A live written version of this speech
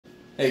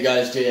Hey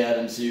guys,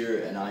 Jadams here,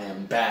 and I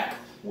am back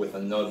with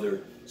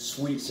another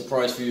sweet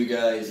surprise for you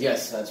guys.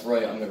 Yes, that's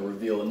right, I'm going to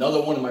reveal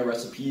another one of my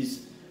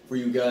recipes for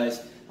you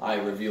guys. I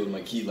revealed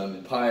my key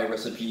lemon pie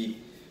recipe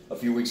a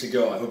few weeks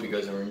ago. I hope you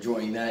guys are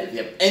enjoying that. If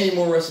you have any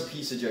more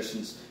recipe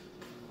suggestions,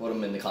 put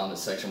them in the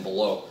comments section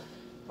below.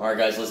 Alright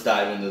guys, let's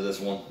dive into this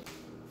one.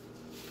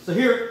 So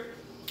here,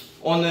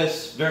 on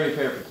this very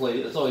paper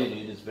plate, that's all you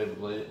need is a paper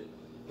plate.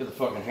 Get the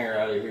fucking hair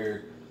out of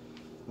here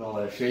and all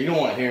that shit. You don't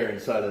want hair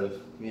inside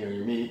of your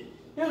meat.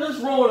 Yeah,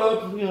 just roll it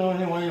up,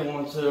 any way you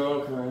want to.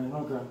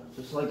 Okay.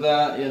 Just like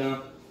that,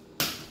 You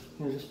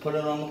just put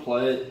it on the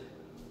plate.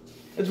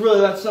 It's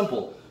really that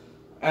simple.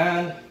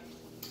 And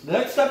the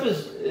next step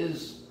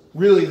is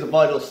really the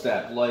vital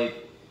step.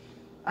 Like,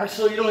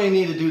 actually, you don't even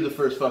need to do the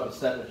first fucking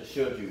step I just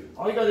showed you.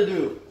 All you gotta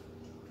do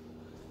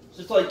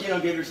is just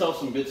give yourself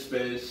some bit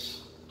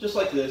space. Just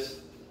like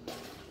this.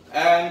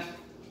 And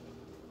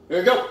here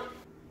you go.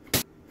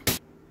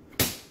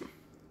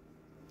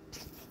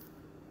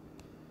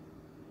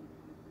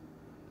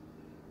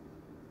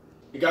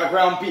 You got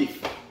ground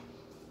beef.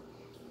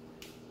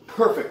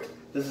 Perfect.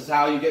 This is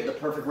how you get the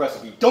perfect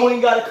recipe. Don't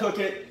even gotta cook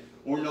it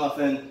or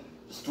nothing.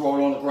 Just throw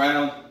it on the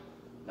ground.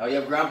 Now you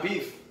have ground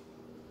beef.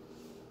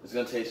 It's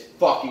gonna taste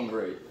fucking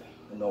great.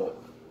 I know it.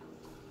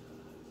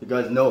 You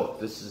guys know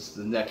this is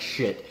the next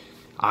shit.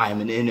 I'm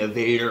an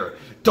innovator.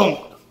 Don't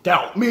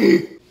doubt me.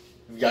 If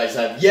you guys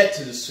have yet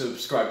to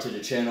subscribe to the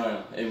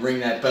channel and ring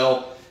that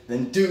bell,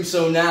 then do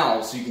so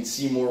now so you can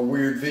see more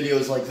weird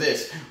videos like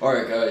this.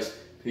 Alright guys,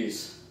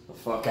 peace the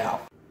fuck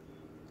out.